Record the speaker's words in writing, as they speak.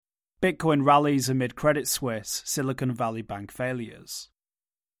Bitcoin rallies amid Credit Suisse, Silicon Valley Bank failures.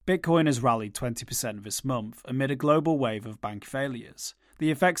 Bitcoin has rallied 20% this month amid a global wave of bank failures. The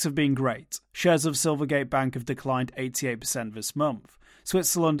effects have been great. Shares of Silvergate Bank have declined 88% this month.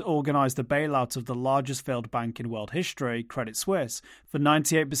 Switzerland organised the bailout of the largest failed bank in world history, Credit Suisse, for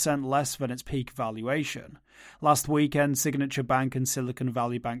 98% less than its peak valuation. Last weekend, Signature Bank and Silicon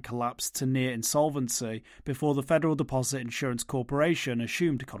Valley Bank collapsed to near insolvency before the Federal Deposit Insurance Corporation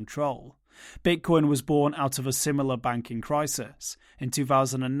assumed control. Bitcoin was born out of a similar banking crisis. In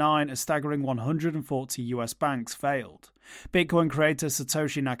 2009, a staggering 140 US banks failed. Bitcoin creator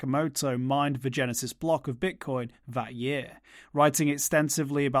Satoshi Nakamoto mined the genesis block of Bitcoin that year, writing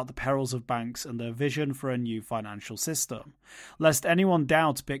extensively about the perils of banks and their vision for a new financial system. Lest anyone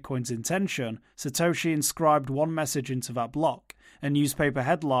doubt Bitcoin's intention, Satoshi inscribed one message into that block, a newspaper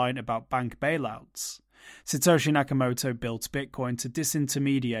headline about bank bailouts. Satoshi Nakamoto built Bitcoin to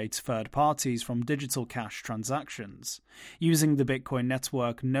disintermediate third parties from digital cash transactions. Using the Bitcoin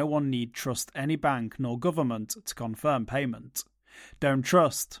network, no one need trust any bank nor government to confirm payment. Don't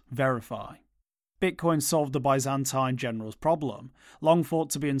trust, verify. Bitcoin solved the Byzantine general's problem, long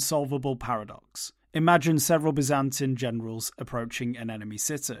thought to be unsolvable paradox. Imagine several Byzantine generals approaching an enemy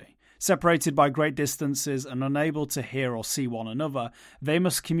city. Separated by great distances and unable to hear or see one another, they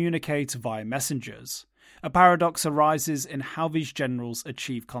must communicate via messengers. A paradox arises in how these generals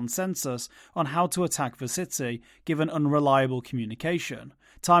achieve consensus on how to attack the city given unreliable communication,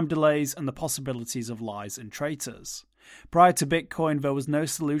 time delays, and the possibilities of lies and traitors. Prior to Bitcoin, there was no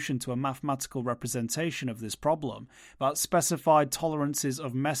solution to a mathematical representation of this problem that specified tolerances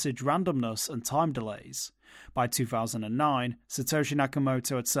of message randomness and time delays. By 2009, Satoshi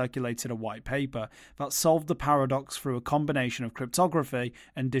Nakamoto had circulated a white paper that solved the paradox through a combination of cryptography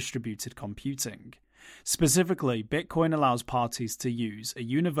and distributed computing. Specifically, Bitcoin allows parties to use a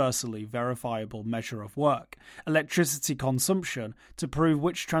universally verifiable measure of work, electricity consumption, to prove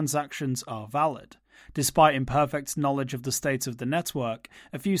which transactions are valid. Despite imperfect knowledge of the state of the network,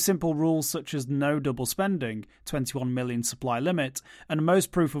 a few simple rules such as no double spending, 21 million supply limit, and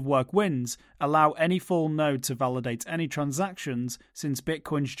most proof of work wins allow any full node to validate any transactions since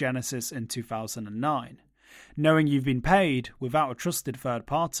Bitcoin's genesis in 2009. Knowing you've been paid without a trusted third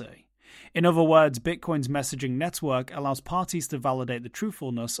party. In other words, Bitcoin's messaging network allows parties to validate the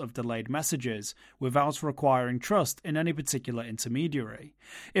truthfulness of delayed messages without requiring trust in any particular intermediary.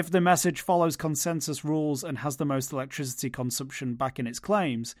 If the message follows consensus rules and has the most electricity consumption back in its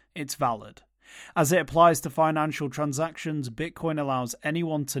claims, it's valid. As it applies to financial transactions, Bitcoin allows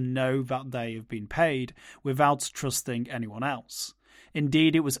anyone to know that they have been paid without trusting anyone else.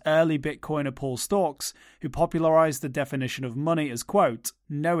 Indeed, it was early Bitcoiner Paul Storks who popularized the definition of money as, quote,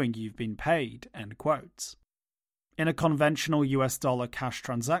 knowing you've been paid, end quote. In a conventional US dollar cash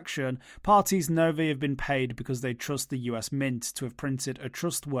transaction, parties know they have been paid because they trust the US Mint to have printed a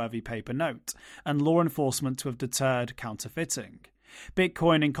trustworthy paper note, and law enforcement to have deterred counterfeiting.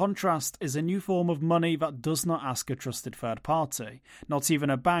 Bitcoin, in contrast, is a new form of money that does not ask a trusted third party, not even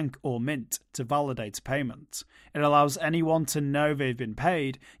a bank or mint, to validate payment. It allows anyone to know they've been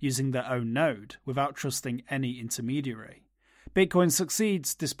paid using their own node, without trusting any intermediary. Bitcoin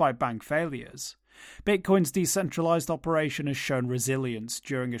succeeds despite bank failures. Bitcoin's decentralized operation has shown resilience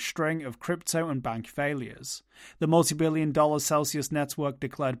during a string of crypto and bank failures. The multi-billion-dollar Celsius network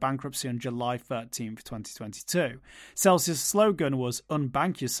declared bankruptcy on July 13, 2022. Celsius' slogan was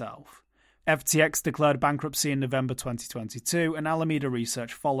 "Unbank Yourself." FTX declared bankruptcy in November 2022, and Alameda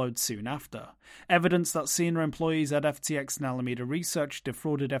Research followed soon after. Evidence that senior employees at FTX and Alameda Research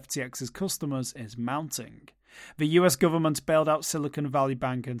defrauded FTX's customers is mounting. The US government bailed out Silicon Valley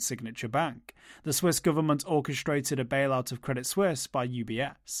Bank and Signature Bank. The Swiss government orchestrated a bailout of Credit Suisse by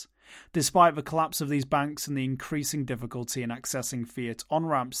UBS. Despite the collapse of these banks and the increasing difficulty in accessing fiat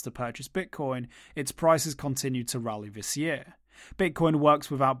on-ramps to purchase Bitcoin, its prices continued to rally this year. Bitcoin works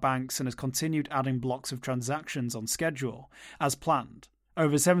without banks and has continued adding blocks of transactions on schedule, as planned.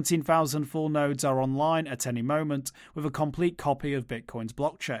 Over 17,000 full nodes are online at any moment with a complete copy of Bitcoin's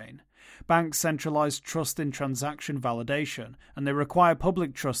blockchain. Banks centralize trust in transaction validation, and they require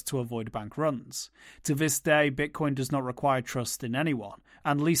public trust to avoid bank runs. To this day, Bitcoin does not require trust in anyone,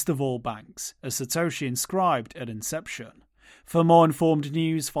 and least of all banks, as Satoshi inscribed at inception. For more informed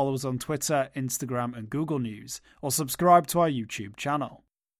news, follow us on Twitter, Instagram, and Google News, or subscribe to our YouTube channel.